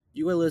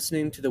You are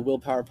listening to the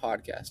Willpower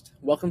Podcast.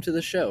 Welcome to the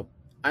show.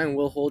 I am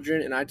Will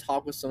Holdren, and I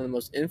talk with some of the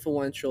most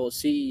influential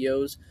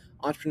CEOs,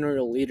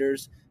 entrepreneurial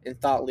leaders, and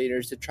thought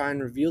leaders to try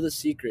and reveal the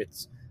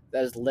secrets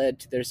that has led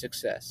to their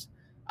success.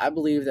 I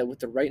believe that with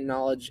the right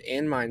knowledge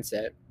and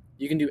mindset,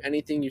 you can do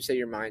anything you set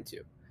your mind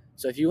to.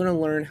 So if you want to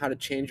learn how to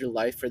change your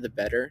life for the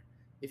better,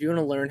 if you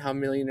want to learn how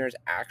millionaires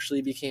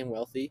actually became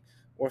wealthy,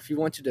 or if you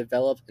want to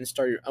develop and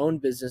start your own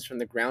business from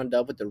the ground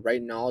up with the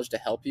right knowledge to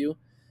help you,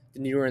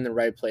 then you are in the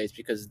right place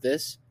because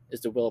this is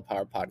the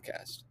Willpower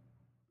Podcast.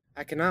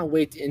 I cannot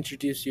wait to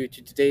introduce you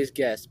to today's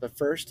guest, but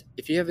first,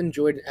 if you have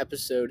enjoyed an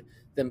episode,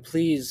 then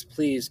please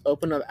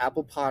open up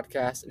Apple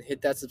Podcasts and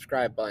hit that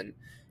subscribe button.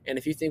 And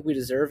if you think we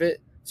deserve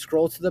it,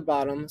 scroll to the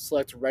bottom,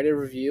 select write a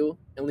review,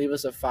 and leave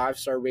us a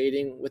 5-star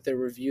rating with a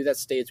review that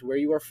states where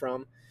you are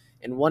from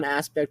and one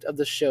aspect of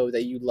the show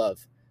that you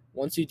love.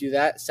 Once you do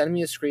that, send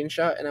me a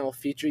screenshot and I will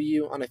feature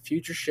you on a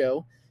future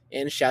show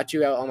and shout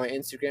you out on my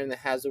Instagram that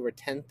has over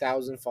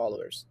 10,000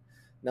 followers.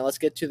 Now let's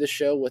get to the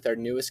show with our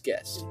newest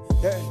guest.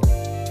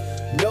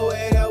 No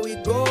way that we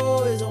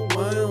go is a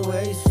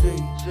one-way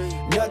street.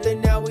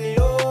 Nothing that we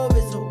love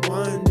is a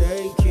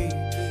one-day key.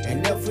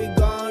 And if we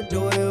gon'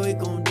 do it, we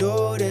gon'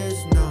 do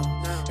this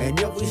now. And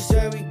if we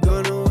say we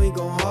gon'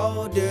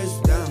 hold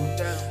this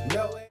down.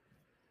 No way.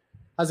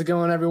 How's it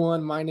going,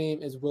 everyone? My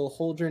name is Will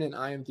Holdren, and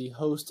I am the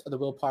host of the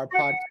Willpower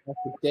Podcast.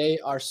 Today,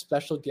 our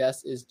special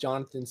guest is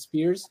Jonathan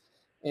Spears.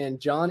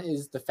 And John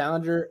is the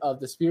founder of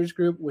the Spears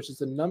Group, which is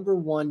the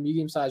 #1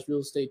 medium-sized real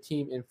estate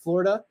team in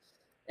Florida.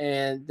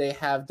 And they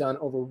have done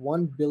over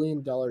 $1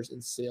 billion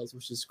in sales,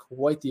 which is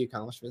quite the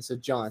accomplishment. So,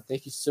 John,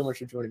 thank you so much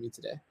for joining me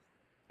today.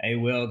 Hey,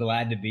 Will,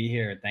 glad to be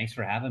here. Thanks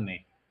for having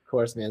me. Of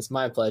course, man. It's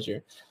my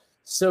pleasure.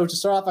 So to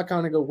start off, I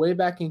kind of go way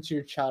back into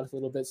your childhood a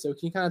little bit. So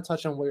can you kind of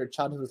touch on what your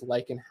childhood was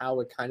like and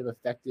how it kind of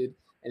affected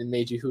and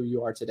made you who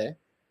you are today?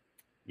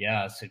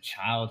 Yeah, so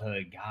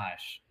childhood,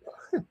 gosh,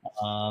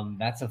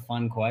 that's a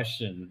fun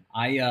question.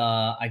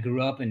 I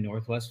grew up in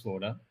Northwest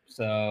Florida,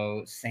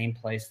 so same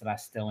place that I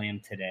still am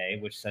today,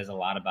 which says a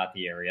lot about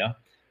the area.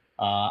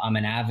 I'm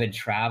an avid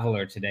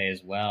traveler today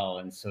as well,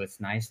 and so it's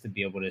nice to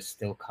be able to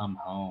still come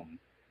home.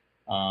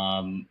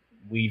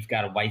 We've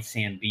got white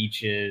sand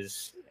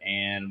beaches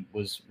and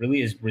was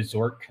really a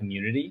resort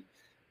community.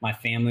 My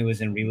family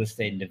was in real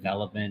estate and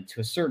development to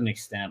a certain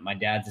extent. My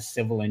dad's a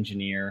civil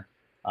engineer.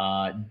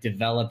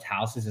 Developed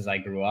houses as I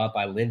grew up.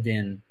 I lived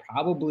in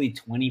probably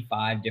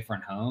 25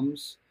 different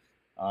homes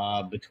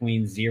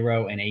between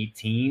 0 and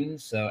 18.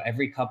 So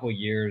every couple of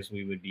years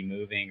we would be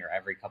moving, or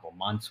every couple of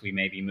months we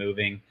may be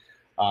moving.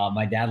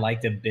 My dad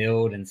liked to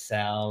build and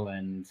sell,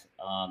 and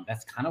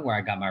that's kind of where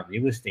I got my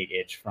real estate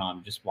itch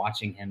from, just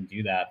watching him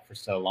do that for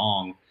so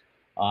long.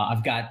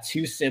 I've got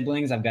 2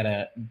 siblings. I've got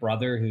a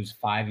brother who's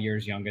 5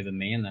 years younger than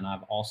me, and then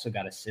I've also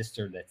got a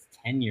sister that's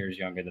 10 years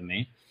younger than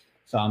me.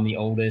 So I'm the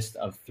oldest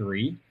of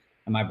 3,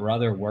 and my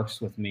brother works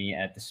with me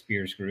at the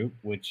Spears Group,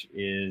 which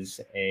is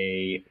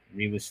a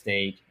real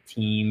estate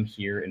team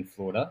here in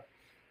Florida.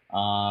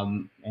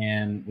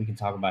 And we can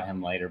talk about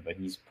him later, but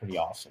he's pretty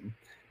awesome.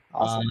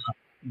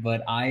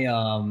 But I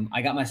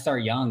got my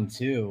start young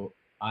too.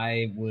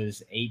 I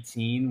was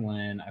 18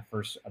 when I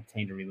first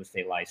obtained a real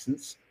estate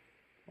license,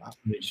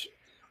 which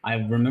I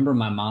remember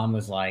my mom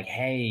was like,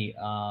 hey,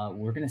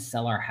 we're going to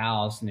sell our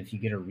house. And if you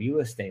get a real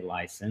estate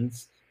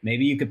license,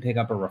 maybe you could pick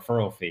up a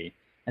referral fee.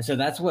 And so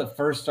that's what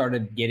first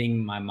started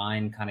getting my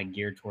mind kind of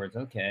geared towards,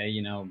 okay,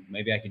 you know,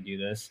 maybe I could do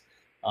this.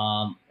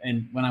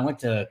 And when I went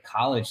to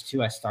college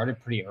too, I started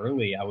pretty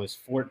early. I was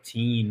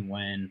 14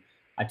 when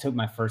I took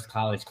my first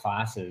college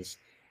classes.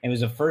 It was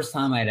the first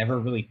time I'd ever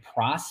really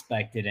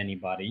prospected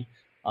anybody.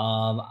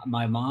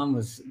 My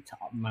mom's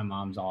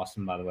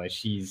awesome, by the way.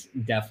 She's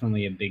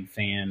definitely a big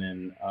fan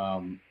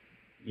and,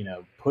 you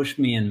know, pushed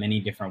me in many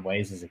different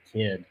ways as a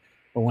kid.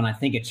 But when I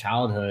think of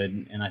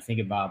childhood and I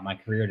think about my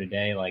career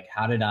today, like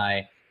how did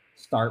I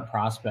start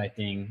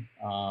prospecting,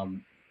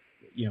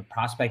 you know,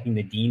 prospecting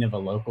the dean of a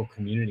local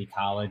community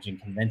college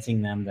and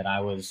convincing them that I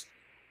was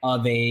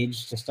of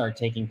age to start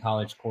taking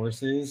college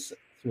courses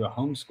through a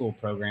homeschool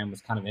program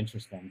was kind of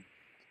interesting.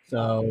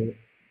 So,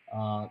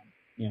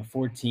 you know,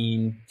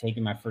 14,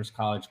 taking my first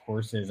college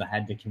courses, I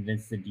had to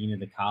convince the dean of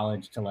the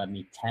college to let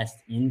me test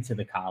into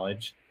the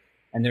college.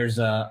 And there's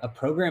a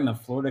program in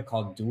Florida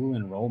called dual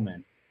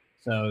enrollment.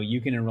 So you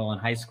can enroll in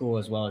high school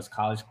as well as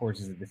college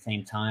courses at the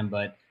same time.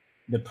 But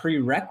the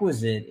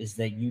prerequisite is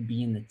that you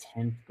be in the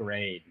 10th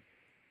grade.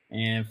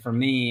 And for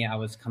me, I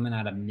was coming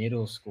out of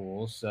middle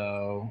school,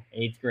 so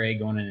 8th grade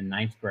going into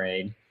 9th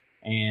grade.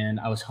 And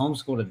I was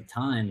homeschooled at the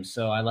time.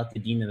 So I let the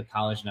dean of the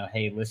college know,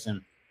 hey,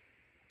 listen,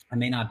 I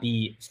may not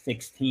be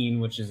 16,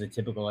 which is a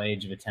typical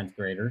age of a 10th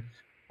grader,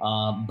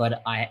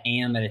 but I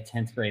am at a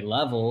 10th grade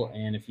level.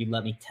 And if you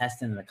let me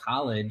test into the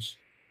college,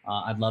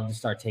 I'd love to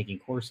start taking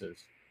courses.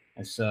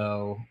 And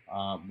so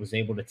was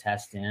able to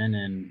test in,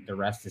 and the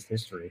rest is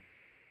history.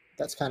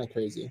 That's kind of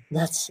crazy.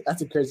 That's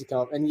a crazy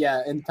comp. And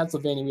yeah, in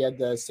Pennsylvania, we had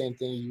the same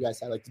thing. You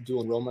guys had like the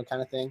dual enrollment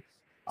kind of thing.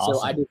 Awesome.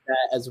 So I did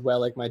that as well,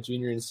 like my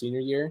junior and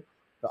senior year.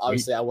 but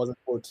obviously I wasn't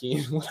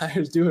 14 when I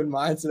was doing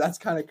mine, so that's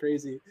kind of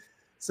crazy.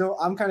 So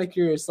I'm kind of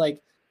curious,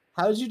 like,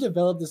 how did you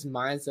develop this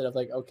mindset of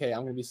like, okay,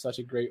 I'm going to be such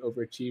a great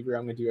overachiever.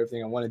 I'm going to do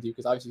everything I want to do,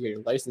 because obviously you get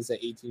your license at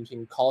 18,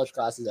 taking college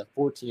classes at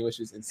 14, which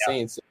is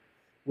insane. So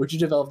where'd you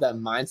develop that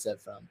mindset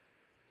from?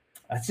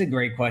 That's a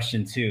great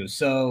question too.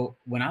 So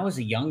when I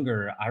was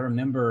younger, I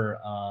remember,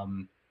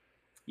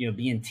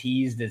 being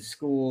teased at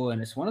school.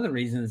 And it's one of the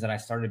reasons that I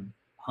started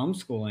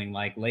homeschooling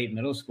like late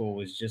middle school,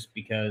 was just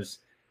because,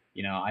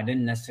 I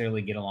didn't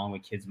necessarily get along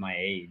with kids my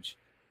age.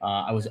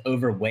 I was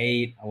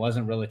overweight. I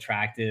wasn't real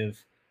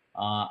attractive.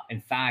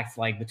 In fact,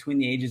 like between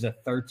the ages of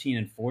 13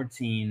 and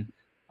 14,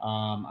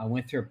 I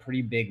went through a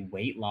pretty big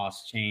weight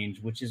loss change,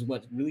 which is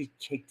what really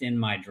kicked in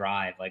my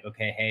drive. Like,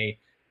 okay, hey,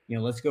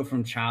 let's go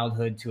from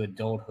childhood to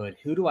adulthood.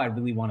 Who do I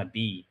really want to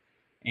be?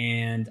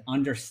 And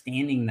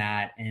understanding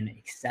that and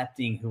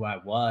accepting who I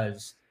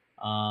was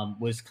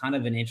kind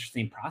of an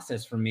interesting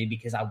process for me,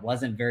 because I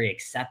wasn't very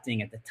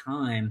accepting at the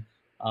time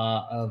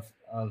of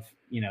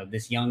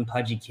this young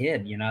pudgy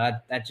kid.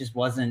 That just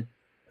wasn't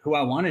who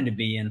I wanted to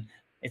be. And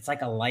it's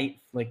like a light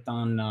flicked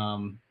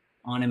on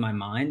in my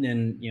mind,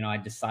 and I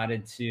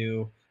decided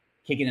to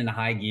kick it into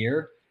high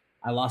gear.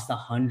 I lost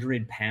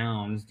 100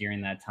 pounds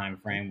during that time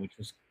frame, which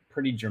was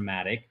pretty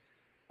dramatic,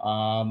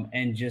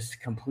 and just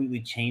completely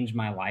changed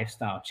my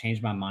lifestyle,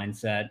 changed my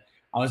mindset.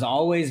 I was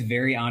always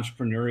very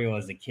entrepreneurial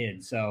as a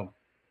kid. So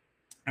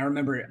I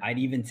remember I'd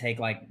even take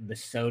like the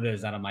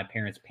sodas out of my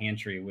parents'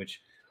 pantry, which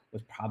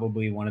was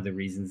probably one of the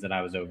reasons that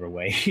I was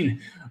overweight.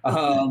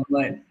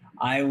 But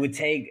I would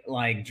take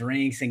like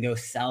drinks and go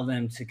sell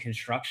them to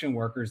construction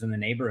workers in the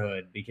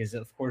neighborhood, because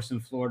of course in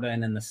Florida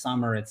and in the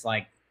summer, it's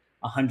like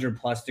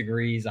 100+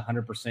 degrees,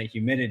 100%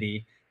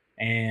 humidity.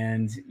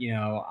 And,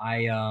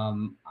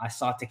 I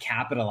sought to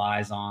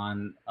capitalize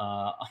on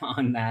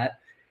that.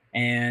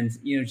 And,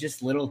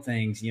 just little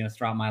things,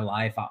 throughout my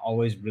life, I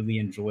always really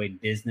enjoyed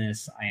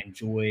business. I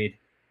enjoyed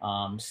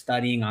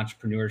studying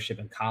entrepreneurship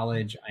in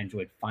college. I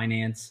enjoyed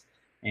finance.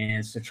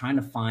 And so trying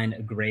to find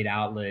a great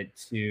outlet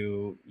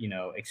to,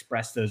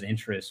 express those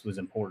interests was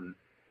important.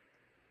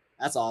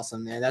 That's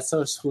awesome, man. That's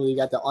so cool. You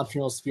got the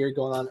entrepreneurial spirit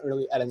going on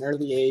at an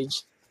early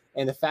age.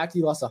 And the fact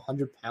you lost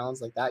 100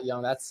 pounds like that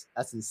young, that's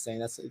insane.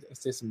 That's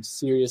just some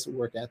serious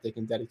work ethic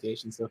and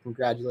dedication. So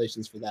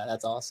congratulations for that.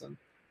 That's awesome.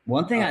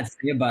 One thing I'd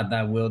say about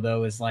that, Will,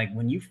 though, is like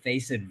when you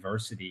face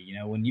adversity,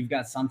 when you've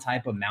got some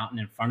type of mountain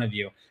in front of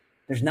you,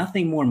 there's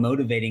nothing more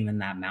motivating than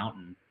that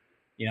mountain.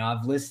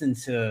 I've listened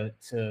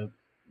to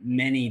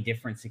many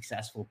different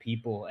successful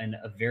people, and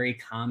a very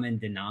common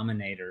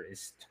denominator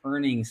is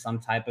turning some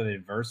type of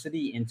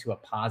adversity into a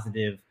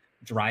positive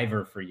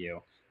driver for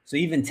you. So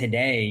even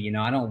today,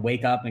 I don't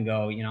wake up and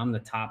go, I'm the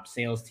top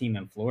sales team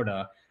in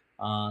Florida.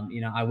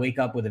 I wake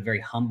up with a very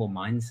humble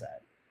mindset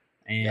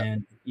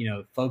and,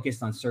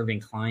 focused on serving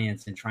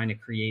clients and trying to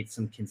create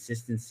some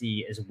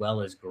consistency as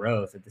well as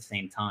growth at the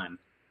same time.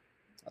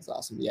 That's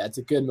awesome. Yeah, it's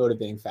a good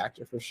motivating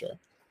factor for sure.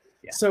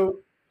 Yeah. So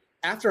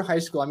after high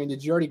school, I mean,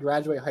 did you already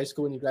graduate high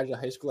school when you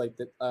graduated high school? Like,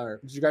 did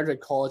you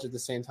graduate college at the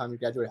same time you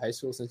graduated high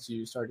school, since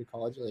you started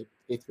college like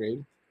 8th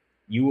grade?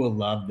 You will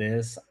love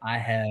this. I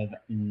have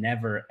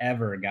never,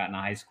 ever gotten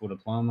a high school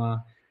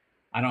diploma.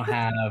 I don't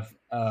have,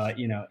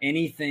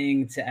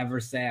 anything to ever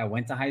say I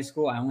went to high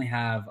school. I only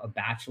have a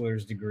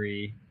bachelor's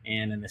degree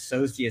and an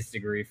associate's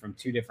degree from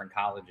 2 different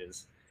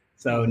colleges.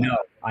 So no,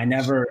 I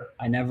never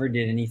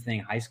did anything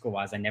high school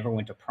wise. I never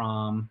went to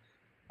prom.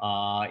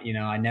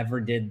 I never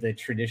did the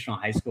traditional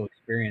high school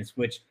experience,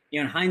 which,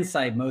 in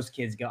hindsight, most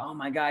kids go, "Oh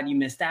my God, you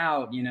missed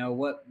out.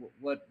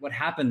 What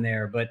happened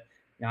there?" But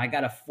I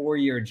got a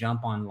 4-year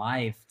jump on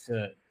life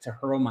to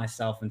hurl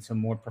myself into a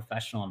more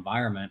professional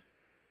environment.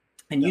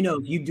 And,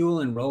 if you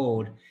dual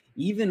enrolled,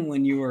 even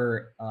when you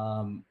were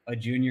a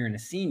junior and a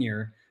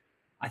senior,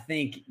 I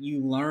think you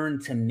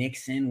learn to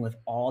mix in with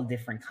all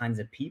different kinds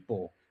of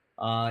people.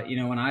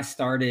 When I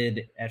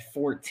started at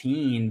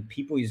 14,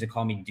 people used to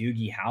call me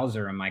Doogie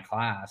Howser in my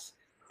class.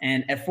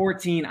 And at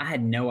 14, I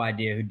had no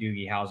idea who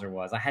Doogie Howser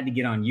was. I had to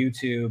get on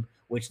YouTube,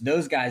 which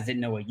those guys didn't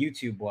know what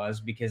YouTube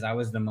was, because I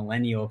was the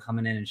millennial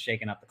coming in and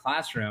shaking up the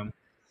classroom.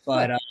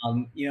 But,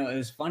 it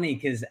was funny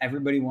because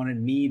everybody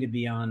wanted me to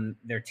be on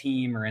their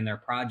team or in their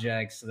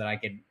projects so that I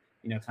could,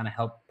 kind of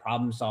help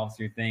problem solve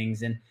through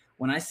things. And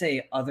when I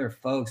say other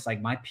folks,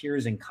 like my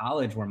peers in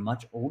college were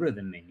much older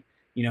than me.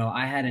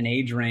 I had an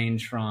age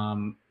range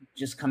from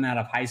just coming out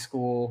of high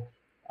school,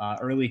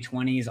 early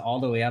 20s, all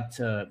the way up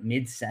to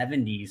mid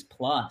 70s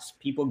plus,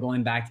 people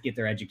going back to get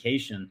their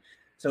education.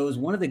 So it was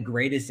one of the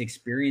greatest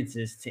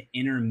experiences to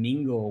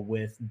intermingle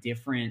with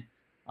different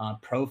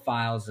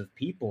profiles of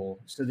people,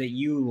 so that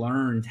you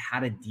learned how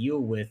to deal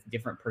with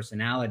different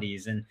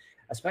personalities, and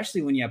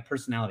especially when you have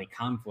personality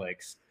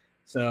conflicts.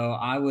 So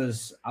I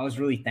was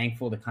really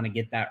thankful to kind of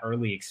get that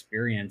early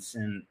experience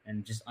and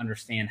just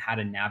understand how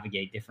to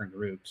navigate different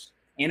groups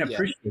and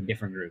appreciate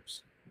different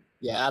groups.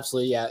 Yeah,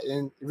 absolutely. Yeah.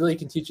 And it really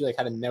can teach you like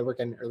how to network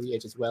at an early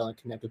age as well, and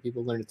connect with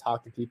people, learn to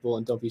talk to people,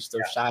 and don't be so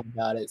shy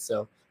about it.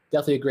 So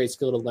definitely a great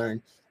skill to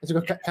learn. And so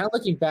kind of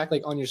looking back,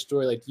 like on your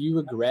story, like do you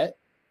regret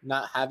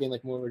not having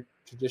like more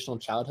traditional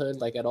childhood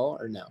like at all,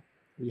 or no?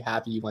 Are you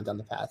happy you went down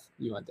the path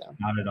you went down?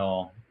 Not at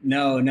all.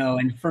 No, no.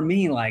 And for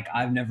me, like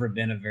I've never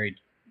been a very,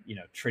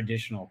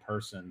 traditional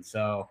person.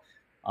 So,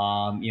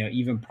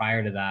 even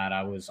prior to that,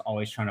 I was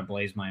always trying to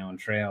blaze my own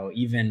trail.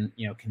 Even,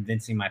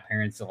 convincing my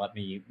parents to let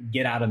me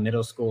get out of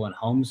middle school and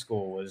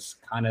homeschool was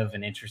kind of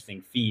an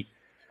interesting feat.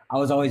 I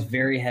was always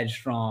very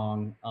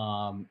headstrong.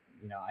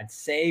 I'd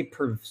say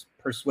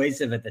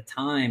persuasive at the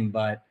time,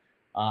 but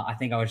I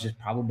think I was just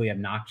probably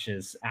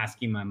obnoxious,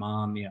 asking my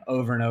mom,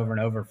 over and over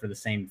and over for the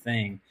same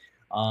thing.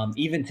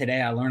 Even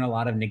today, I learn a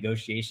lot of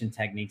negotiation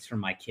techniques from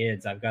my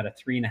kids. I've got a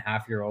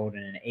 3.5-year-old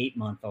and an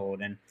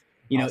 8-month-old, and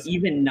awesome.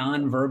 Even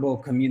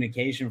nonverbal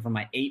communication from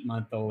my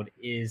 8-month-old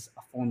is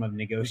a form of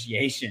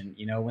negotiation.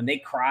 When they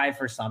cry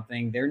for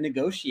something, they're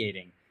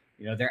negotiating.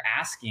 They're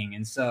asking,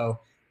 and so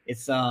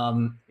it's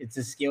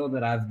a skill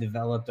that I've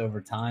developed over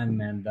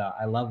time, and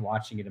I love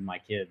watching it in my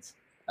kids.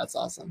 That's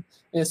awesome.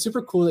 And it's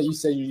super cool that you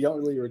say you don't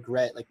really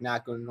regret like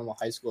not going to normal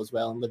high school as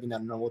well and living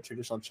that normal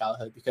traditional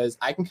childhood, because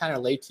I can kind of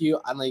relate to you.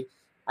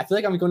 I feel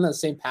like I'm going down the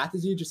same path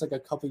as you, just like a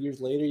couple of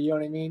years later, you know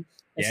what I mean?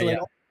 And so like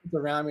all people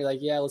around me, like,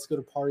 yeah, let's go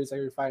to parties, like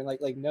you're fine.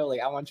 Like, no,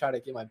 like I want to try to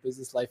get my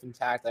business life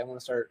intact. I want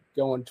to start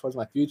going towards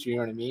my future, you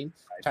know what I mean?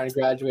 Right. Trying to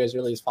graduate as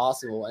early as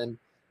possible. And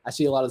I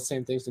see a lot of the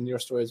same things in your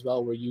story as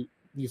well, where you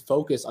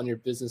focus on your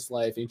business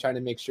life and you try to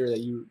make sure that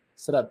you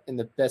set up in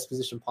the best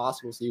position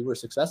possible so you were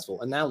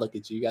successful. And now look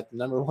at you, you got the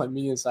 #1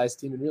 medium-sized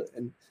team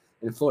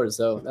in Florida.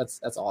 So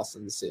that's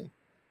awesome to see.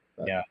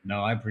 But yeah,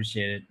 no, I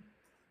appreciate it.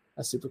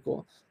 That's super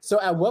cool.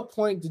 So at what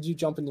point did you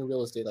jump into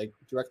real estate? Like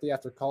directly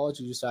after college,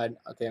 you decide,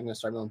 okay, I'm going to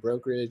start my own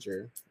brokerage,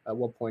 or at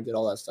what point did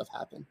all that stuff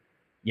happen?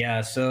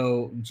 Yeah.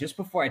 So just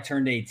before I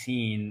turned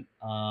 18,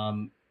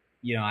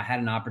 I had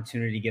an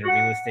opportunity to get a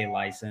real estate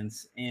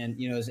license. And,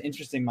 it was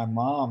interesting. My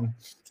mom,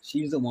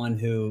 she was the one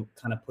who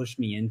kind of pushed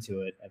me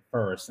into it at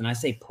first. And I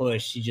say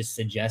push, she just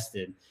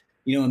suggested.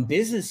 In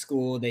business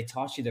school, they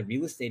taught you that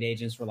real estate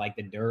agents were like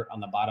the dirt on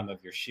the bottom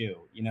of your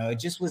shoe. It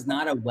just was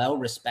not a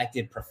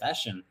well-respected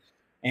profession.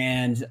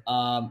 And,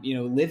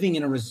 living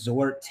in a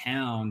resort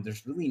town,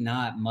 there's really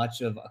not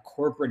much of a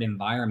corporate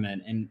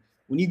environment. And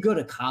when you go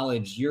to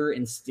college, you're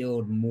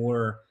instilled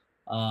more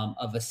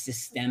of a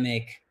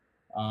systemic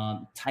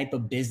type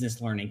of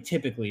business learning.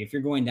 Typically, if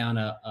you're going down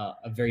a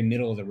very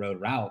middle of the road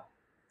route,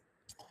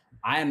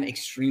 I am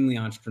extremely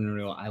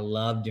entrepreneurial. I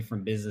love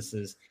different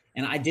businesses,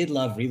 and I did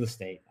love real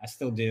estate. I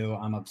still do.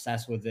 I'm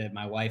obsessed with it.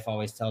 My wife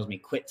always tells me,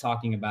 quit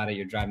talking about it.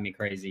 You're driving me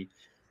crazy.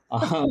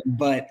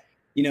 But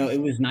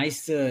it was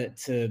nice to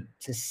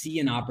see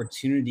an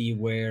opportunity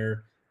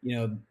where,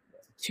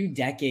 2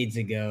 decades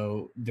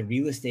ago, the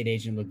real estate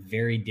agent looked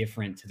very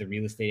different to the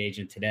real estate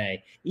agent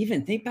today.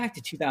 Even think back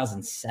to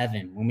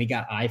 2007 when we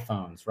got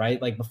iPhones,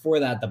 right? Like before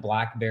that, the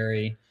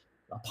BlackBerry,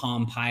 a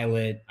Palm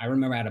Pilot. I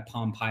remember I had a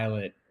Palm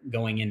Pilot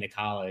going into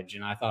college,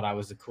 and I thought I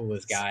was the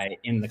coolest guy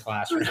in the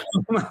classroom,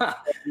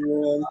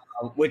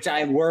 which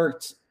I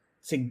worked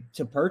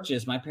to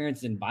purchase. My parents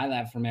didn't buy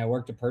that for me. I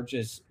worked to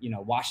purchase,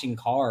 washing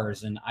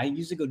cars, and I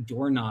used to go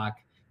door knock,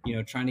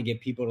 trying to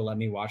get people to let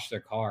me wash their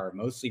car,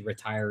 mostly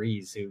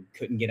retirees who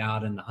couldn't get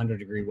out in the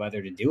 100-degree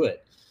weather to do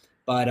it.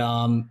 But,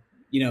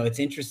 it's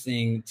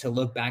interesting to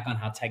look back on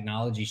how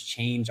technology's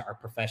changed our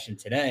profession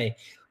today.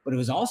 But it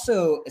was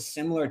also a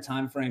similar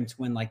time frame to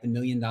when like the $1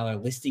 Million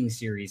Listing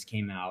series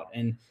came out.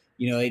 And,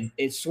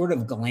 it sort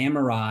of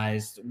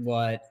glamorized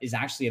what is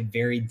actually a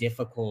very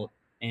difficult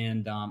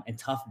and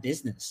tough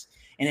business.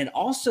 And it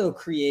also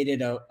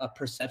created a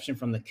perception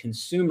from the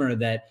consumer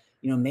that,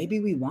 maybe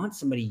we want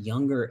somebody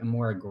younger and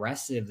more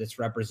aggressive that's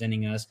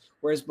representing us.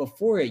 Whereas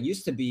before it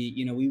used to be,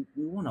 we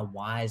want a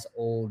wise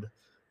old,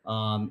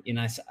 and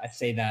I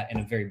say that in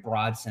a very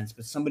broad sense,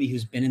 but somebody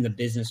who's been in the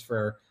business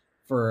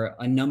for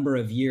a number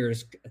of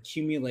years,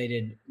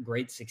 accumulated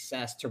great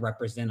success to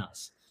represent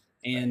us.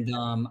 And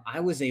I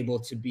was able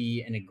to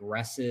be an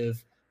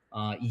aggressive,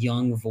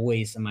 young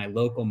voice in my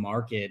local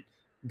market,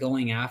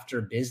 going after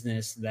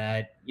business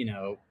that,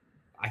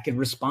 I could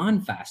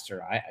respond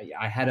faster.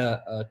 I had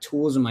a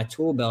tools in my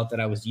tool belt that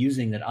I was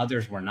using that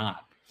others were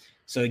not.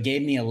 So it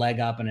gave me a leg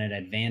up and an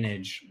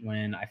advantage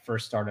when I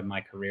first started my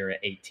career at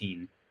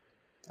 18.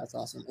 That's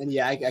awesome. And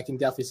yeah, I can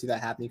definitely see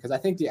that happening, because I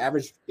think the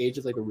average age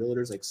of like a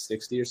realtor is like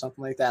 60 or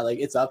something like that. Like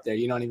it's up there,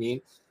 you know what I mean?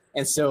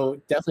 And so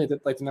definitely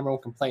the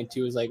 #1 complaint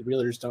too is like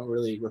realtors don't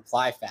really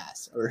reply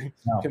fast or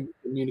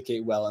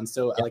communicate well. And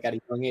so like at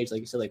a young age,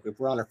 like you said, like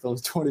we're on our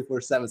phones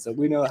 24/7, so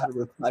we know how to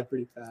reply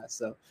pretty fast.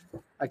 So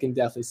I can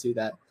definitely see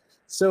that.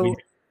 So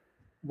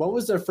what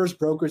was the first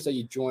brokerage that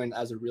you joined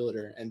as a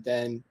realtor? And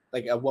then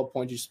like at what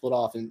point did you split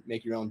off and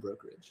make your own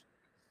brokerage?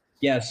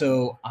 Yeah,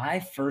 so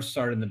I first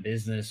started in the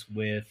business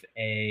with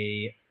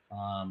a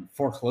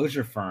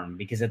foreclosure firm,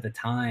 because at the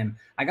time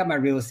I got my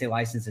real estate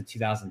license in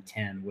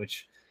 2010,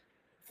 which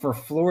for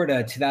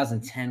Florida,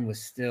 2010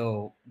 was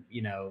still,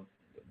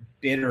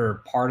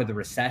 bitter part of the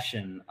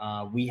recession.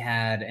 We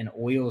had an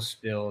oil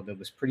spill that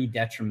was pretty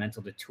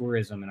detrimental to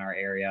tourism in our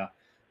area.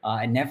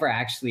 It never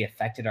actually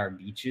affected our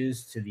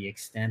beaches to the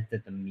extent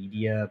that the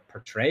media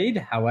portrayed.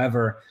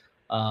 However,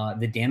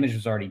 the damage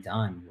was already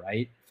done,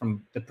 right?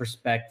 From the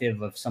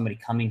perspective of somebody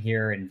coming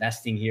here,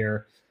 investing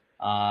here,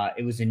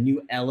 it was a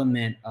new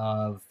element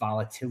of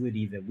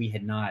volatility that we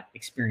had not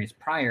experienced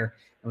prior.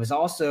 It was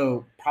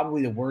also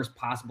probably the worst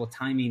possible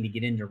timing to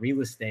get into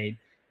real estate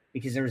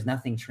because there was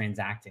nothing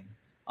transacting.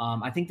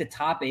 I think the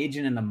top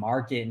agent in the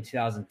market in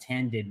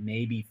 2010 did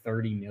maybe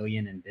 30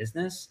 million in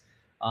business.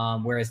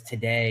 Whereas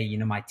today, you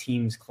know, my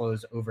team's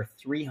closed over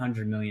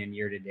 300 million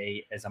year to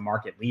date as a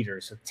market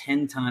leader. So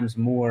 10 times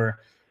more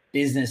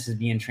business is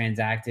being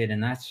transacted.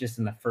 And that's just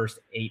in the first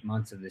 8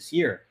 months of this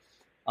year.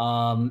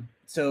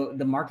 So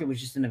the market was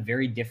just in a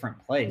very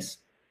different place.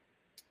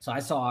 So I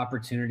saw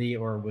opportunity,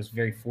 or was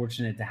very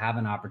fortunate to have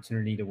an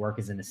opportunity to work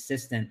as an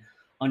assistant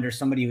under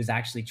somebody who was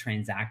actually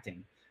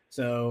transacting.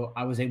 So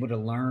I was able to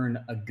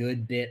learn a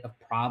good bit of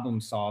problem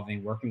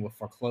solving, working with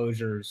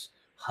foreclosures,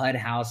 HUD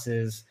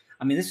houses.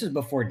 I mean, this was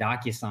before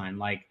DocuSign.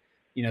 Like,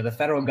 you know, the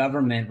federal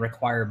government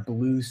required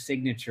blue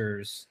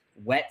signatures,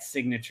 wet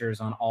signatures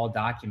on all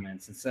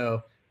documents. And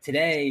so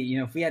today, you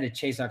know, if we had to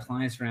chase our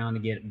clients around to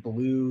get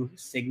blue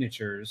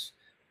signatures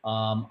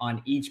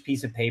on each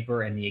piece of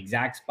paper and the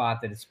exact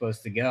spot that it's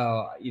supposed to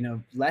go, you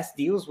know, less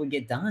deals would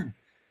get done.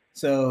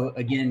 So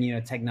again, you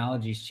know,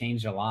 technology's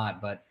changed a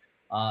lot, but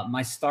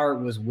my start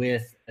was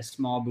with a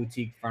small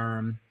boutique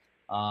firm,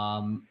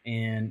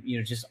 and, you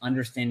know, just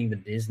understanding the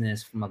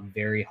business from a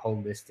very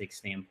holistic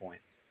standpoint.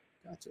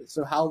 Gotcha.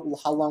 So how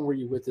long were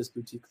you with this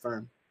boutique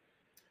firm?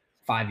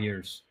 5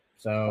 years.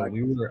 So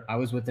I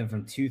was with them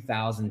from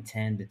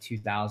 2010 to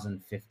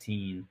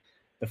 2015.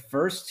 The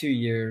first 2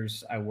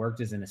 years I worked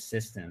as an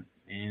assistant,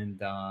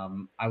 and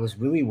I was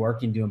really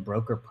working doing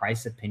broker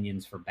price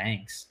opinions for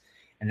banks.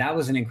 And that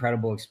was an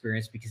incredible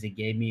experience because it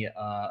gave me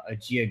a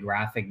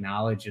geographic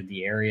knowledge of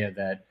the area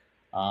that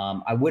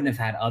I wouldn't have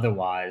had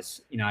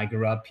otherwise. You know, I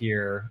grew up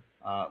here,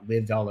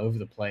 lived all over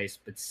the place,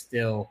 but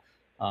still,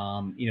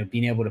 you know,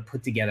 being able to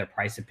put together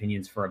price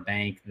opinions for a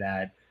bank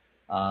that,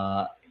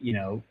 you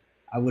know,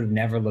 I would have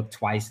never looked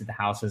twice at the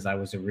houses I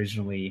was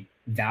originally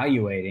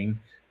evaluating.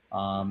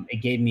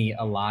 It gave me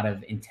a lot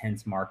of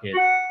intense market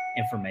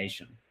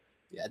information.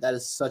 Yeah, that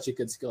is such a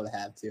good skill to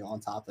have too, on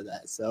top of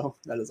that. So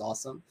that is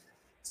awesome.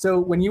 So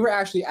when you were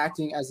actually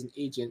acting as an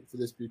agent for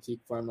this boutique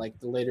firm, like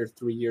the later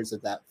 3 years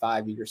of that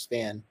 5-year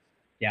span,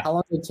 yeah, how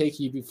long did it take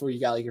you before you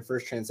got like your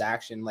first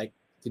transaction? Like,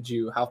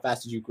 how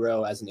fast did you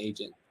grow as an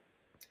agent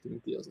doing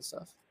deals and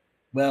stuff?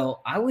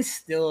 Well, I was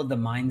still of the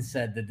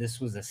mindset that this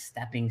was a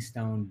stepping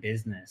stone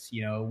business.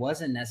 You know, it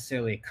wasn't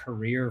necessarily a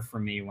career for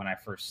me when I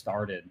first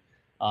started.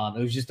 It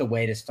was just a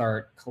way to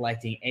start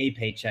collecting a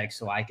paycheck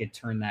so I could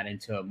turn that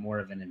into more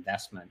of an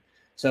investment.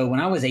 So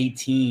when I was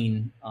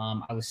 18,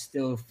 I was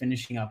still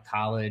finishing up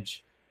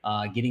college,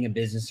 getting a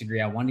business degree.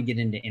 I wanted to get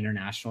into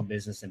international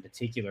business in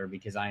particular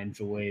because I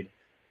enjoyed,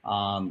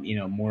 you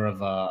know, more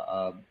of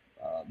a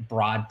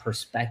broad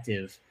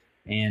perspective,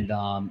 and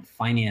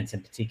finance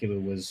in particular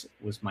was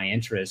my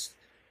interest.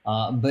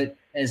 But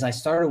as I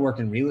started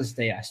working real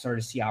estate, I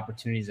started to see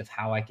opportunities of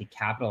how I could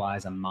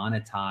capitalize and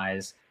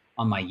monetize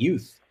on my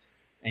youth.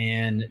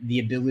 And the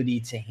ability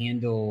to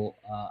handle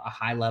a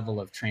high level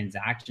of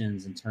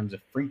transactions in terms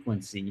of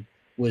frequency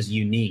was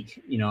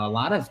unique. You know, a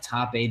lot of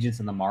top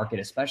agents in the market,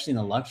 especially in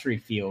the luxury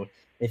field,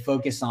 they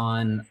focus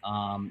on,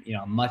 you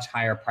know, a much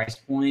higher price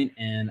point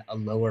and a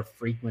lower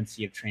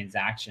frequency of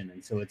transaction.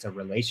 And so it's a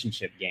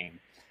relationship game.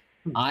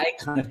 I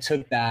kind of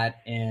took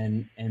that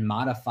and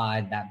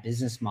modified that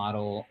business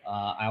model.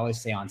 I always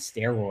say on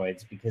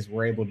steroids, because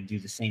we're able to do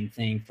the same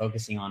thing,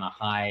 focusing on a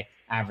high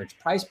average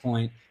price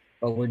point,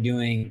 but we're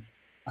doing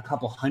a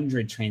couple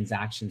hundred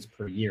transactions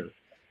per year.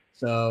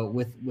 So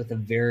with a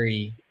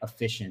very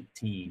efficient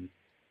team,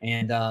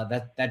 and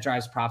that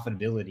drives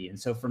profitability. And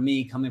so for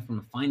me, coming from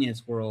a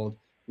finance world,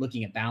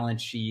 looking at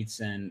balance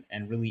sheets and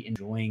really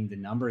enjoying the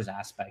numbers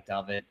aspect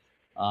of it,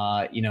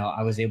 you know,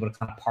 I was able to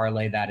kind of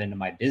parlay that into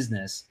my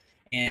business.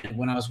 And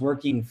when I was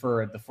working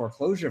for the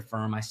foreclosure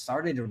firm, I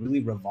started to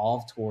really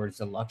revolve towards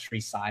the luxury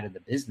side of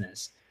the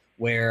business,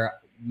 where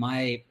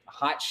my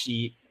hot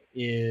sheet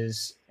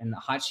is, and the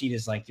hot sheet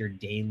is like your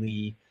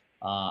daily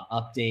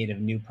update of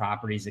new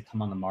properties that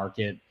come on the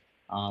market.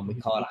 We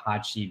call it a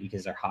hot sheet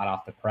because they're hot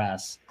off the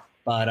press.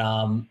 But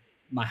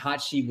my hot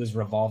sheet was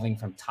revolving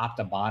from top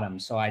to bottom.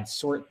 So I'd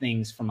sort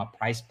things from a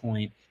price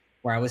point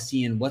where I was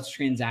seeing what's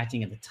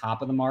transacting at the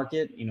top of the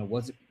market. You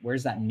know,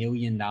 where's that $1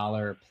 million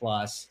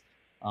plus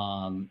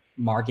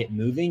market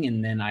moving,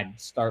 and then I'd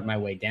start my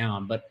way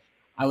down. But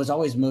I was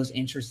always most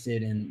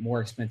interested in more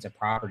expensive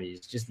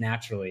properties, just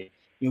naturally.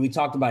 You know, we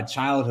talked about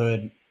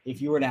childhood. If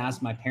you were to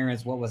ask my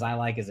parents what was I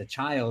like as a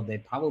child,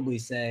 they'd probably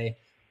say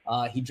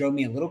he drove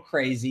me a little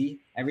crazy.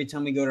 Every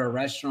time we go to a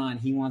restaurant,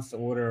 he wants to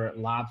order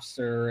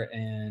lobster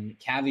and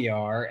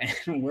caviar,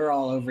 and we're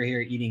all over here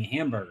eating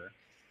hamburger.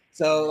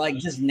 So like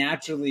just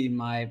naturally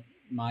my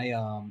you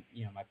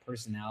know, my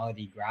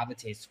personality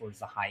gravitates towards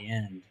the high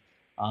end.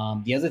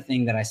 The other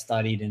thing that I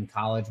studied in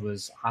college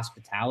was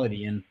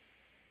hospitality and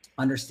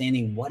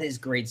understanding what is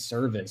great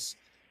service.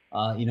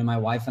 You know, my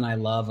wife and I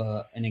love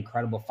an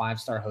incredible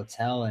 5-star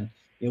hotel, and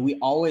we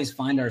always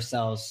find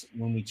ourselves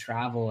when we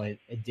travel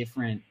at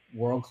different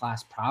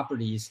world-class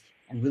properties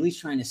and really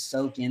trying to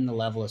soak in the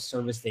level of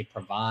service they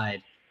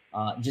provide,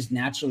 just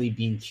naturally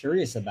being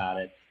curious about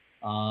it,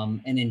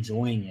 and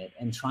enjoying it,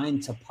 and trying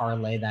to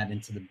parlay that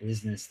into the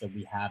business that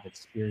we have at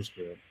Spears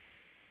Group.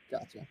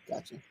 Gotcha.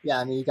 Yeah,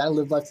 I mean, you got to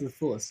live life to the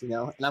fullest,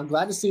 and I'm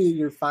glad to see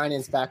your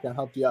finance background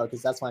helped you out,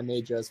 because that's my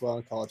major as well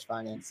in college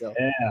finance. So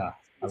yeah,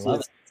 I love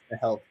it. To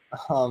help.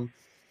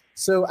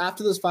 So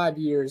after those 5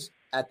 years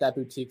at that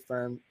boutique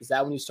firm, is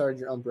that when you started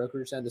your own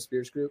brokerage and the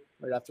Spears Group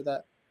right after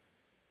that?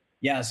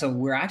 Yeah, so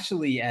we're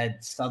actually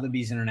at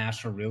Sotheby's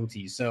International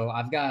Realty. So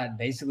I've got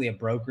basically a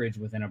brokerage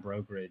within a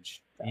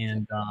brokerage. Gotcha.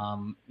 And,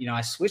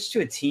 I switched to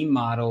a team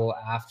model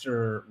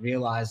after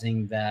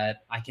realizing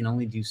that I can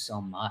only do so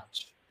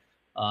much.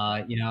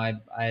 I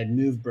had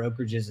moved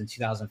brokerages in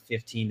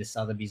 2015 to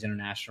Sotheby's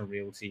International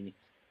Realty,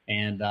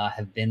 and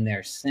have been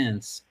there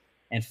since,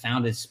 and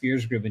founded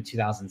Spears Group in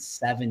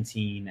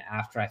 2017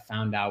 after I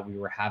found out we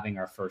were having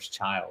our first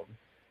child.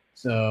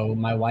 So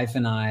my wife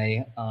and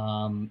I,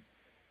 I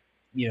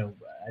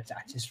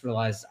just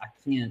realized I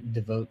can't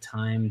devote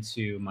time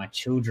to my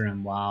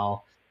children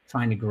while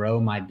trying to grow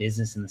my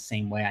business in the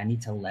same way. I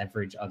need to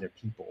leverage other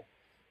people.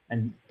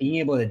 And being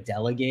able to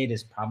delegate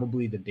is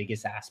probably the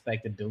biggest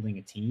aspect of building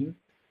a team.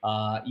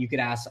 You could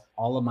ask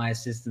all of my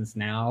assistants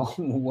now,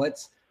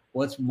 what's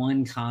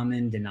one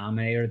common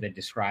denominator that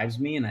describes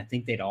me? And I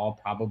think they'd all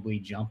probably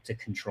jump to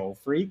control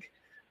freak.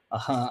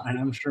 And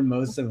I'm sure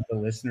most of the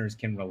listeners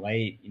can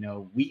relate.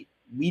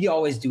 We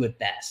always do it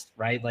best,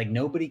 right? Like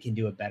nobody can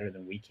do it better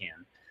than we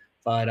can.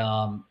 But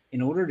in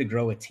order to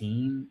grow a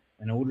team,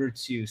 in order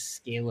to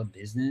scale a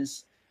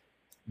business,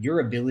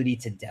 your ability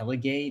to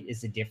delegate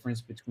is the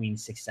difference between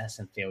success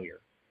and failure.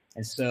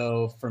 And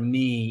so for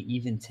me,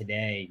 even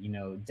today,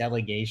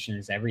 delegation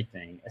is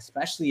everything,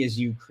 especially as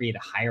you create a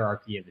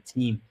hierarchy of a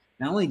team.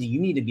 Not only do you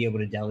need to be able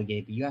to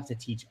delegate, but you have to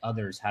teach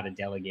others how to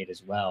delegate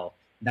as well.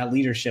 That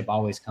leadership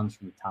always comes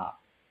from the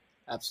top.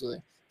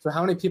 Absolutely. So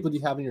how many people do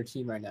you have in your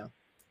team right now?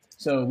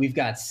 So we've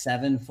got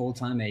 7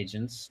 full-time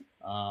agents,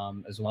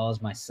 as well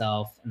as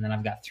myself. And then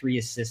I've got 3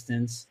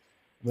 assistants.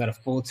 We've got a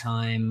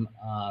full-time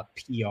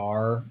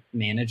PR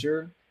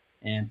manager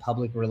and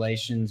public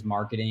relations,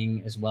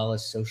 marketing, as well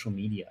as social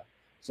media.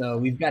 So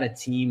we've got a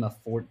team of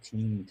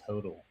 14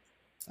 total.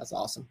 That's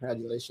awesome.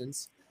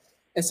 Congratulations.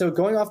 And so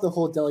going off the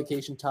whole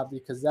delegation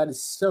topic, because that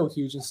is so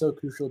huge and so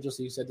crucial, just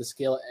like you said, to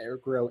scale or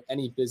grow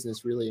any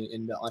business really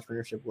in the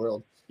entrepreneurship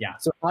world. Yeah.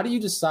 So how do you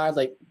decide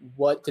like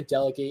what to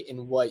delegate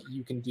and what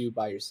you can do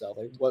by yourself?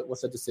 Like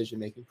what's the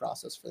decision-making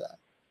process for that?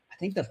 I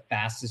think the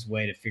fastest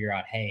way to figure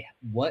out, hey,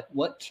 what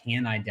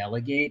can I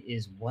delegate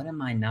is what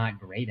am I not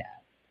great at?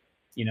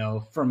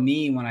 For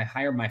me, when I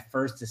hired my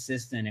first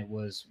assistant, it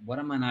was,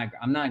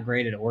 I'm not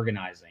great at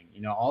organizing,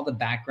 all the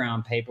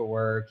background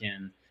paperwork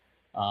and,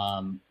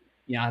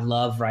 I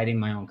love writing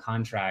my own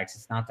contracts.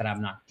 It's not that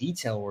I'm not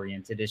detail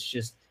oriented. It's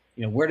just,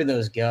 where do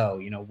those go?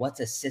 What's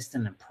a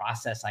system and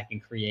process I can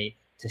create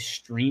to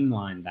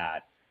streamline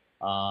that?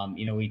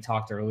 We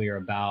talked earlier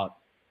about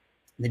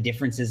the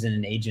differences in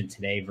an agent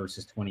today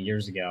versus 20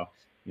 years ago.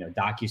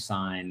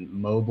 DocuSign,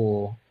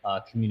 mobile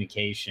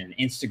communication,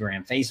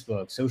 Instagram,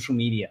 Facebook, social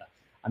media.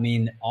 I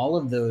mean, all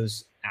of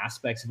those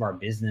aspects of our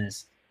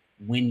business,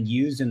 when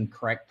used in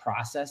correct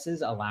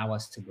processes, allow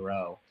us to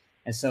grow.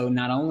 And so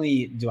not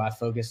only do I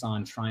focus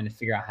on trying to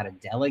figure out how to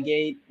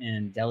delegate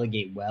and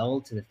delegate well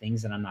to the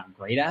things that I'm not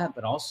great at,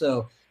 but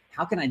also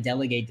how can I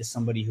delegate to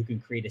somebody who can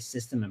create a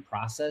system and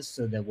process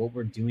so that what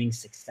we're doing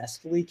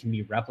successfully can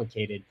be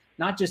replicated,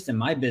 not just in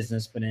my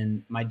business, but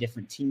in my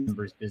different team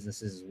members'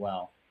 businesses as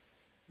well.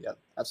 Yep,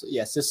 absolutely.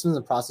 Yeah, systems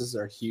and processes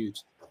are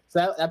huge.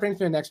 So that brings me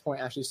to the next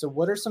point, actually. So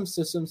what are some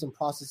systems and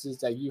processes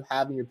that you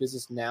have in your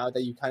business now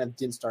that you kind of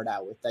didn't start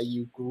out with, that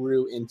you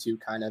grew into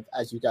kind of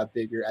as you got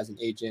bigger as an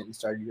agent and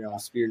started your own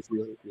Spears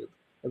Realty Group?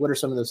 Like, what are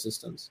some of those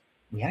systems?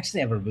 We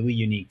actually have a really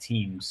unique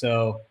team.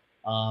 So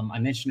I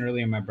mentioned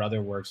earlier, my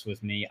brother works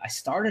with me. I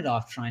started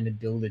off trying to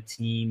build a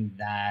team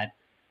that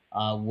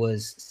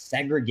was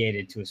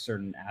segregated to a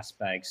certain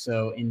aspect.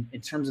 So in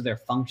terms of their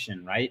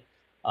function, right?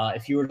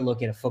 If you were to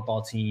look at a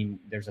football team,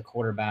 there's a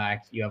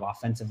quarterback, you have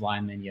offensive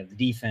linemen, you have the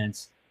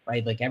defense,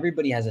 right? Like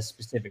everybody has a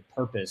specific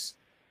purpose.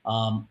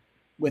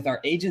 With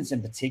our agents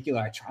in particular,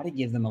 I try to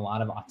give them a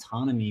lot of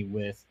autonomy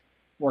with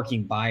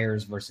working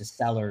buyers versus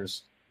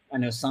sellers. I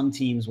know some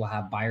teams will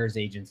have buyer's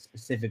agents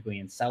specifically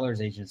and seller's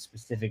agents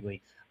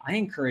specifically. I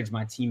encourage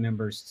my team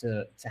members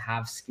to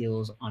have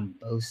skills on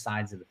both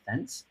sides of the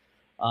fence.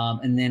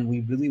 And then we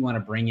really want to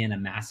bring in a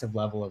massive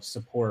level of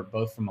support,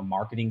 both from a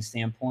marketing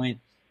standpoint,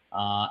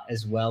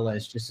 as well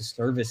as just a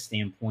service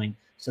standpoint,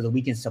 so that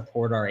we can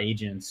support our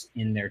agents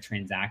in their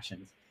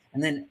transactions.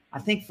 And then I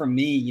think for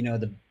me,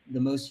 the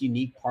most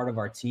unique part of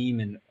our team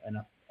and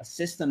a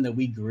system that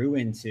we grew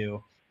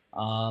into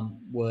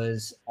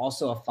was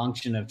also a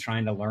function of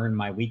trying to learn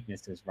my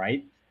weaknesses,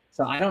 right?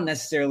 So I don't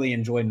necessarily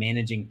enjoy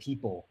managing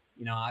people.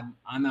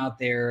 I'm out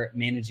there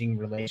managing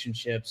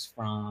relationships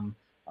from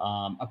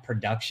a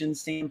production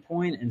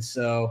standpoint. And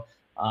so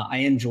I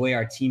enjoy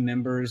our team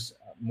members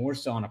more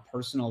so on a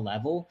personal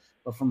level,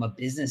 but from a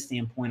business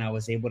standpoint, I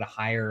was able to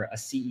hire a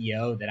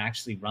CEO that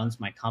actually runs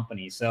my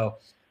company. So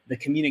the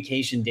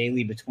communication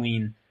daily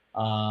between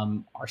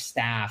our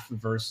staff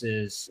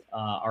versus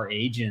our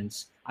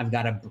agents, I've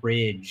got a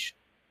bridge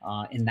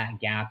in that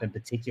gap in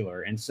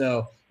particular. And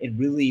so it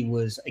really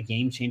was a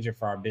game changer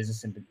for our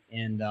business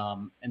and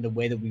the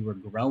way that we were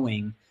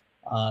growing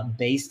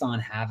based on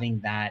having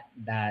that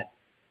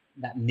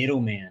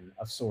middleman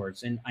of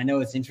sorts. And I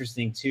know it's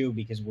interesting too,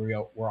 because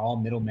we're all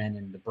middlemen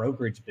in the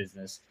brokerage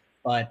business,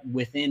 but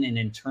within an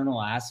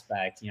internal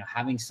aspect,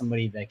 having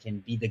somebody that can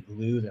be the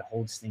glue that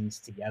holds things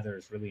together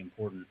is really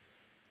important.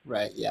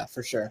 Right. Yeah,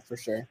 for sure. For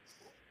sure.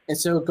 And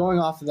so going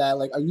off of that,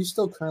 like, are you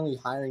still currently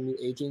hiring new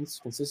agents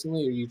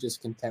consistently, or are you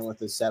just content with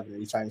the 7? Are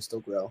you trying to still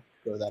grow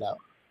that out?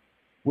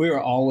 We're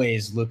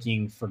always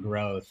looking for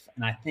growth.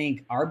 And I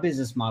think our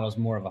business model is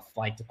more of a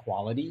flight to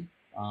quality.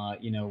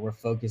 We're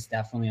focused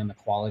definitely on the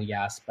quality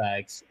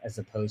aspects as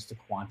opposed to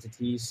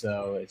quantity.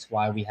 So it's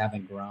why we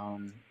haven't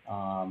grown,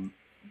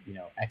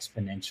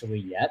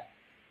 exponentially yet.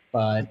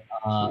 But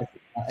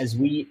as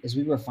we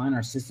refine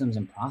our systems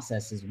and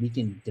processes, we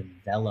can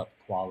develop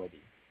quality.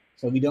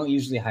 So we don't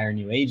usually hire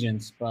new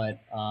agents, but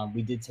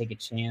we did take a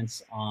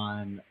chance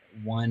on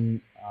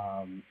one.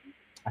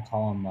 I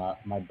call him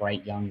my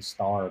bright young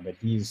star, but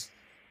he's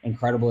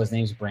incredible. His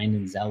name's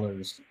Brandon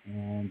Zellers,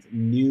 and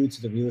new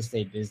to the real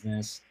estate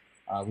business.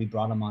 We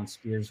brought him on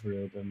Spears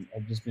Group, and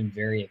I've just been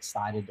very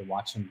excited to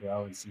watch him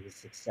grow and see his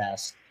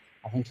success.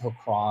 I think he'll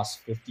cross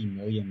 50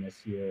 million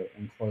this year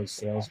in closed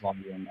sales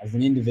volume as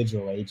an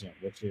individual agent,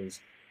 which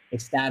is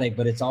ecstatic,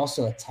 but it's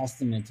also a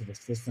testament to the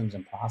systems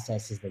and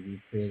processes that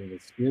we've created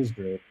at Spears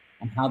Group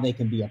and how they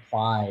can be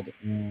applied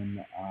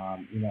in,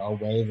 a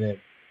way that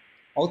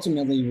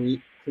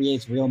ultimately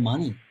creates real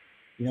money.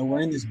 We're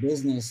in this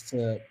business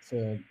to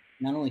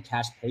not only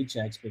cash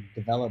paychecks, but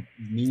develop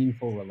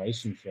meaningful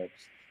relationships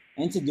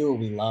and to do what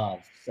we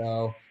love.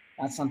 So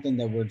that's something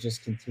that we're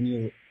just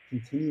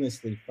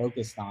continuously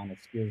focused on at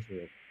Spears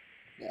Group.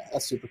 Yeah,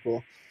 that's super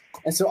cool.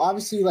 And so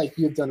obviously, like,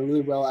 you've done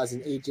really well as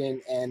an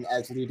agent and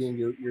as leading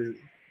your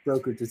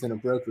brokerage within a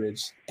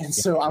brokerage. And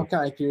so I'm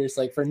kind of curious,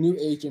 like, for a new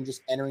agent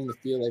just entering the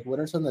field, like,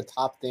 what are some of the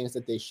top things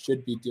that they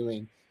should be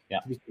doing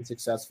to be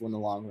successful in the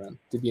long run,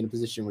 to be in a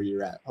position where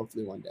you're at,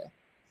 hopefully one day?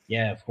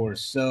 Yeah, of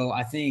course. So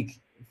I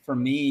think for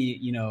me,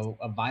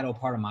 a vital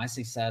part of my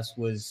success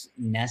was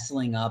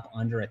nestling up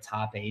under a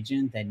top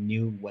agent that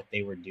knew what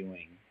they were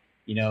doing.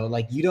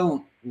 Like, you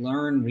don't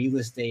learn real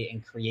estate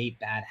and create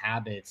bad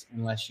habits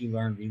unless you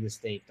learn real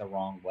estate the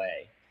wrong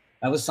way.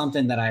 That was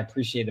something that I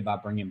appreciated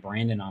about bringing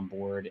Brandon on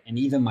board. And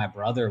even my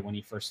brother, when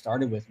he first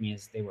started with me,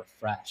 is they were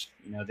fresh.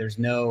 There's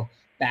no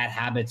bad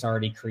habits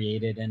already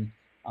created. And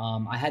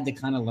I had to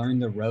kind of learn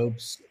the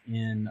ropes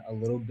in a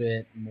little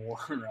bit more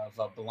of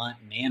a blunt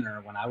manner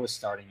when I was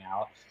starting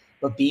out.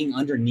 But being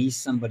underneath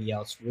somebody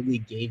else really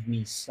gave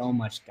me so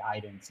much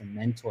guidance and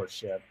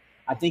mentorship.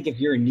 I think if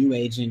you're a new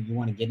agent, you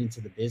want to get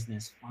into the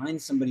business,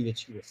 find somebody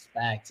that you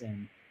respect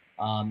and,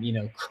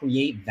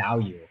 create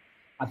value.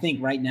 I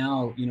think right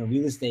now,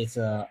 real estate's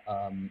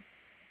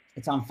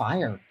it's on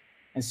fire.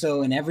 And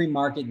so in every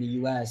market in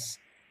the US,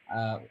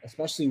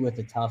 especially with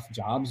the tough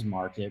jobs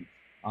market,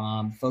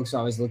 folks are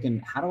always looking,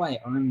 how do I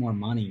earn more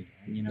money?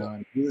 And,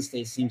 and real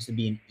estate seems to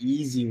be an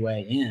easy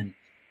way in.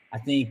 I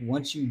think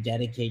once you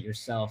dedicate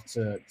yourself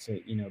to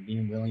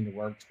being willing to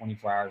work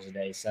 24 hours a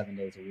day, 7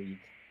 days a week,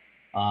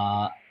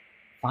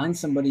 find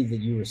somebody that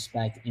you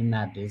respect in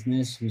that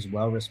business who's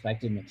well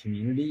respected in the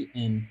community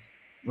and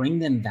bring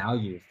them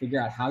value.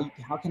 Figure out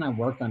how can I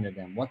work under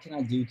them? What can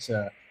I do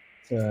to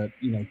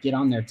get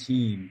on their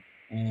team?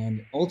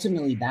 And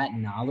ultimately that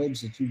knowledge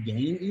that you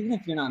gain, even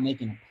if you're not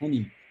making a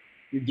penny,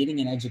 you're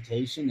getting an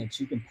education that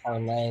you can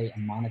parlay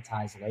and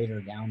monetize later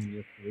down in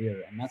your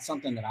career. And that's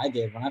something that I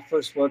did. When I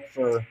first worked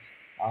for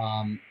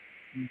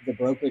the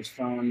brokerage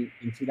firm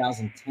in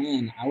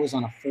 2010, I was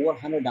on a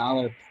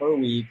 $400 per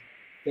week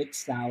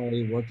fixed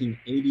salary, working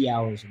 80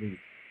 hours a week.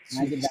 And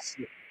I did that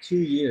for 2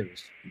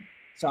 years.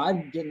 So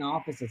I'd get in the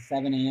office at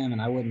 7 a.m.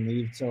 and I wouldn't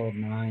leave till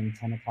 9,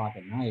 10 o'clock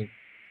at night,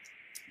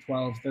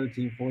 12,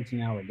 13,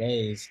 14-hour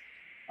days.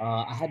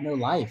 I had no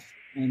life.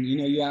 And,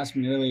 you asked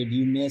me earlier, do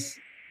you miss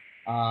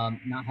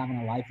not having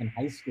a life in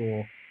high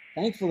school?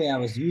 Thankfully, I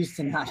was used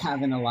to not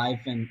having a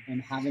life and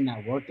having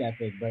that work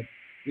ethic. But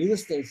real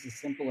estate's as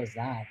simple as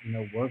that,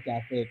 work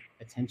ethic,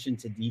 attention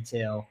to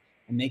detail,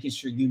 and making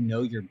sure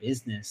your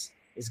business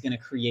is going to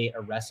create a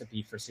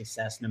recipe for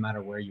success no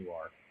matter where you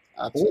are.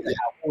 Absolutely. Or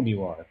how old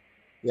you are.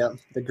 Yeah,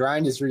 the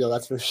grind is real,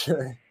 that's for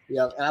sure.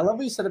 Yeah, and I love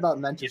what you said about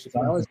mentorship.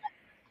 I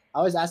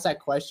always ask that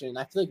question.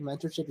 I feel like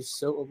mentorship is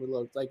so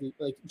overlooked. Like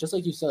just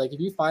like you said, like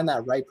if you find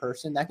that right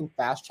person, that can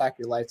fast track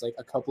your life like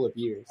a couple of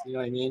years. You know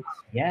what I mean?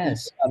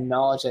 Yes.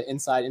 Knowledge, that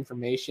inside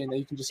information that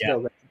you can just go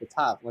right to the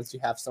top once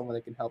you have someone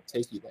that can help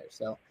take you there.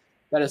 So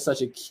that is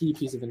such a key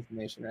piece of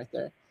information right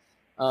there.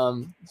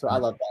 So I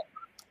love that.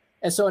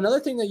 And so another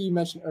thing that you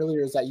mentioned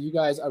earlier is that you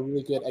guys are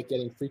really good at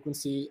getting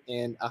frequency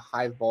and a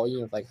high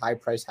volume of like high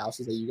price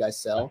houses that you guys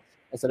sell.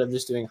 instead of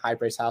just doing high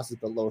price houses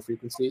but lower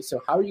frequency.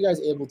 So how are you guys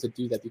able to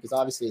do that? Because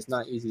obviously it's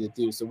not easy to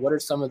do. So what are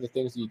some of the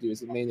things that you do?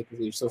 Is it mainly because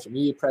of your social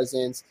media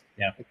presence?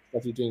 Yeah.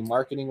 Stuff you're doing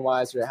marketing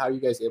wise, or how are you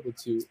guys able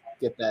to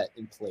get that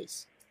in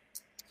place?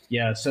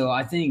 Yeah. So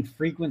I think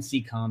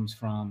frequency comes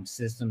from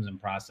systems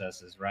and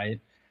processes, right?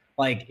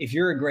 Like if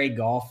you're a great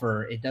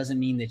golfer, it doesn't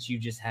mean that you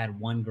just had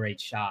one great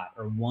shot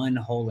or one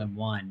hole in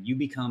one. You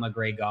become a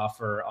great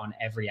golfer on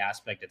every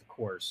aspect of the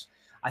course.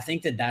 I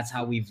think that that's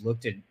how we've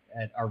looked at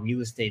our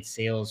real estate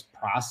sales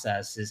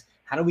process is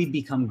how do we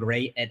become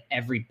great at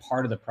every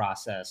part of the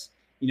process?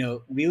 You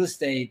know, real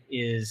estate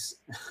is,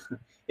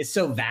 it's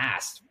so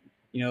vast.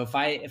 You know, if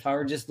I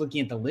were just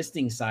looking at the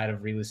listing side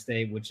of real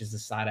estate, which is the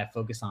side I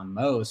focus on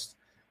most,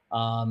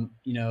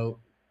 you know,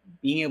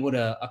 being able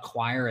to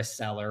acquire a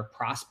seller,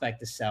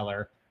 prospect a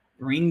seller,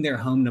 bring their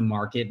home to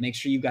market, make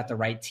sure you've got the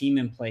right team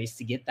in place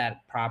to get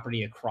that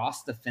property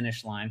across the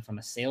finish line from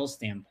a sales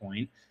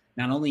standpoint,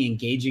 not only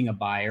engaging a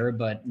buyer,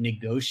 but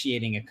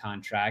negotiating a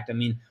contract. I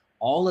mean,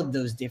 all of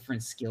those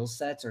different skill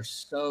sets are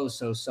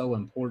so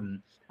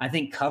important. I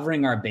think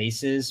covering our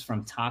bases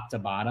from top to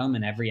bottom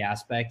in every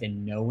aspect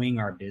and knowing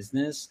our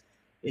business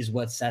is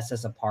what sets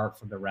us apart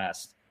from the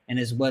rest and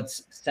is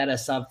what's set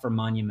us up for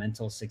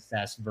monumental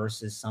success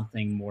versus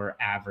something more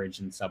average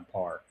and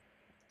subpar.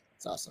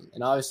 That's awesome.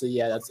 And obviously,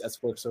 yeah,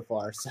 that's worked so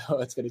far. So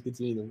it's going to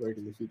continue to work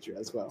in the future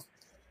as well.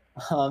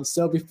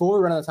 So before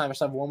we run out of time, I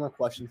just have one more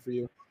question for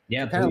you.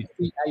 Yeah, kind of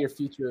see at your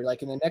future,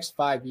 like in the next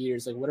 5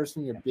 years, like what are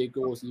some of your big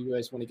goals that you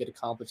guys want to get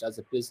accomplished as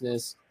a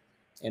business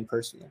and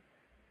personally?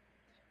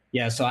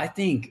 Yeah, so I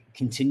think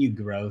continued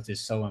growth is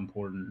so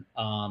important.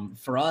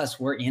 For us,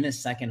 we're in a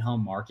second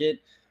home market.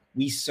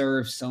 We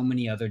serve so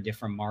many other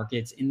different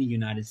markets in the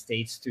United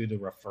States through the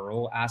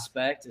referral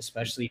aspect,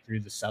 especially through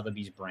the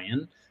Sotheby's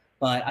brand.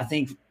 But I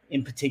think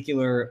in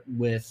particular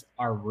with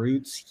our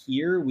roots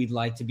here, we'd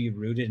like to be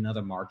rooted in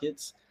other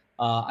markets.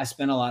 I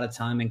spent a lot of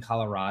time in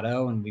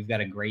Colorado, and we've got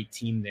a great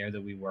team there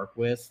that we work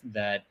with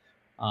that,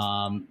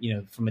 you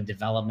know, from a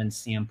development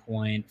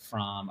standpoint,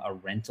 from a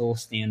rental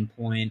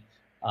standpoint,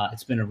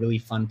 it's been a really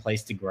fun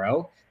place to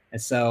grow.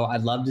 And so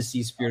I'd love to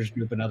see Spears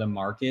Group in other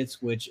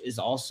markets, which is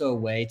also a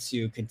way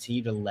to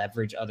continue to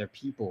leverage other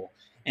people.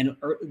 And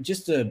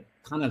just to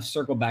kind of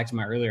circle back to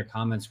my earlier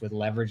comments with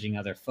leveraging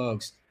other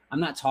folks,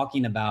 I'm not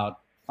talking about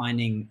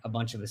finding a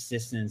bunch of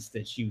assistants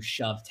that you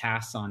shove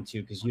tasks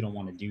onto because you don't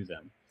want to do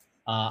them.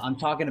 I'm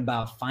talking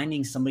about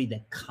finding somebody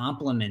that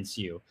complements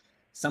you,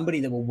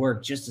 somebody that will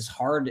work just as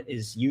hard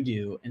as you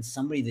do, and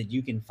somebody that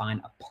you can find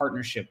a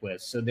partnership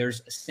with. So there's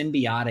a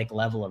symbiotic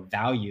level of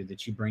value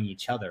that you bring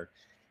each other.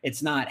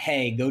 It's not,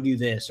 hey, go do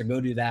this or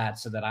go do that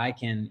so that I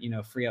can, you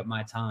know, free up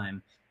my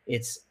time.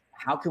 It's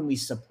how can we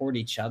support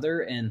each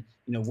other? And,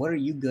 you know, what are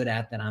you good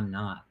at that I'm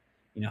not?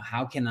 You know,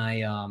 how can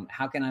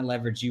I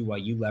leverage you while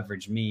you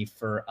leverage me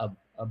for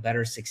a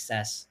better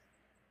success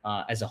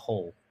as a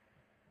whole?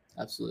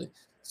 Absolutely.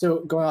 So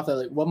going off that,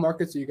 like, what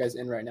markets are you guys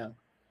in right now?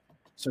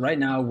 So right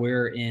now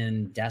we're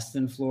in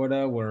Destin,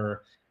 Florida.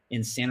 We're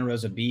in Santa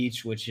Rosa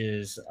Beach, which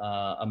is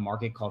a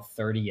market called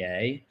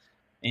 30A.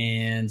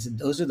 And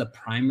those are the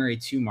primary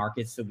two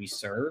markets that we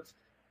serve.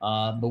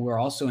 But we're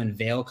also in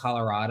Vail,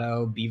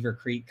 Colorado, Beaver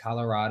Creek,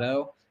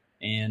 Colorado,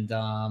 and,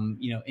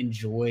 you know,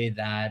 enjoy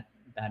that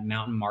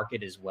mountain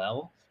market as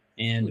well.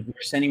 And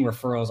we're sending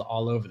referrals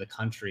all over the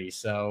country.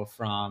 So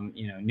from,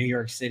 you know, New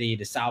York City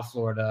to South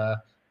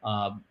Florida,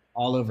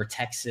 all over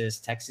Texas.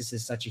 Texas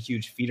is such a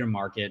huge feeder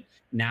market.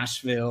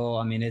 Nashville,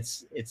 I mean,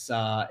 it's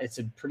a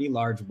pretty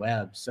large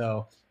web.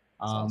 So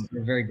awesome.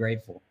 We're very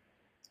grateful.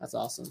 That's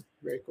awesome.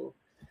 Very cool.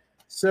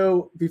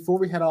 So before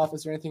we head off,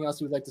 is there anything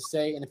else you would like to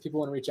say? And if people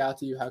want to reach out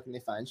to you, how can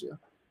they find you?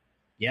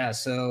 Yeah,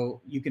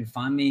 so you can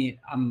find me.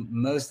 I'm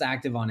most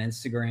active on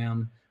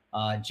Instagram,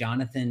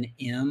 Jonathan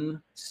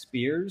M.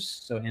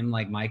 Spears. So M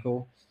like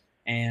Michael,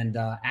 and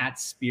at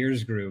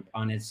Spears Group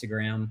on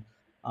Instagram.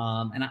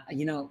 And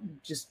you know,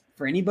 just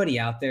for anybody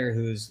out there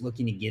who's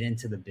looking to get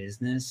into the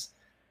business,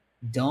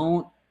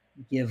 don't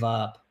give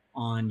up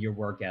on your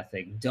work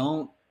ethic.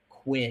 Don't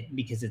quit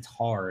because it's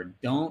hard.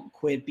 Don't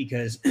quit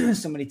because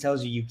somebody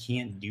tells you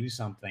can't do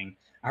something.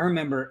 I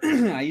remember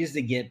I used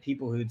to get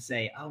people who'd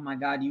say, oh my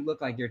God, you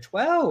look like you're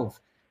 12.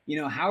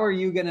 You know, how are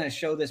you going to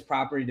show this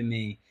property to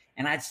me?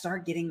 And I'd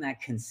start getting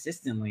that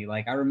consistently.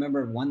 Like I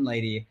remember one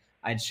lady,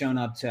 I'd shown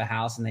up to a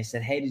house and they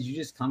said, hey, did you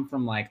just come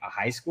from like a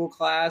high school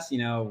class? You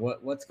know,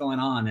 what's going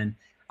on? And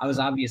I was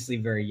obviously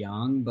very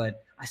young,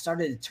 but I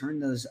started to turn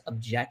those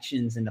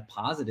objections into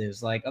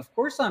positives. Like, of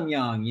course I'm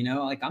young, you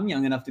know, like I'm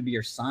young enough to be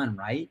your son,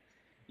 right?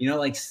 You know,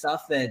 like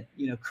stuff that,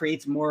 you know,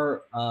 creates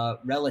more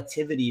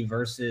relativity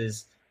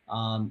versus,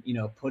 you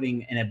know,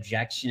 putting an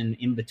objection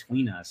in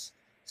between us.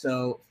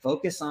 So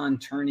focus on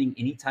turning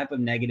any type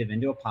of negative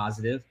into a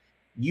positive.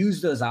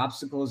 Use those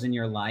obstacles in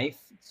your life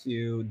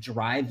to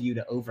drive you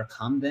to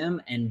overcome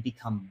them and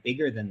become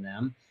bigger than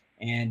them.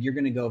 And you're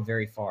going to go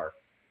very far.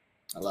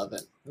 I love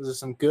it. Those are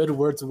some good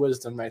words of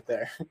wisdom right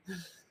there.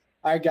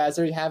 All right, guys,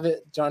 there you have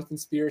it. Jonathan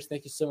Spears,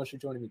 thank you so much for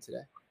joining me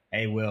today.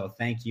 Hey, Will,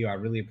 thank you. I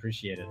really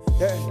appreciate it.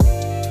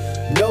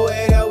 Yeah.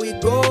 Nowhere that we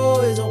go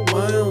is a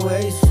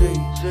one-way street.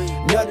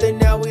 Nothing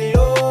that we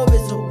love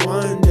is a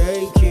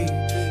one-day key.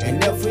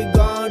 And if we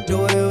gon'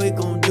 do it, we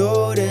gon'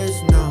 do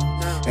this now.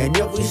 And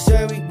if we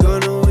say we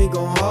gon'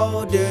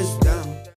 hold it.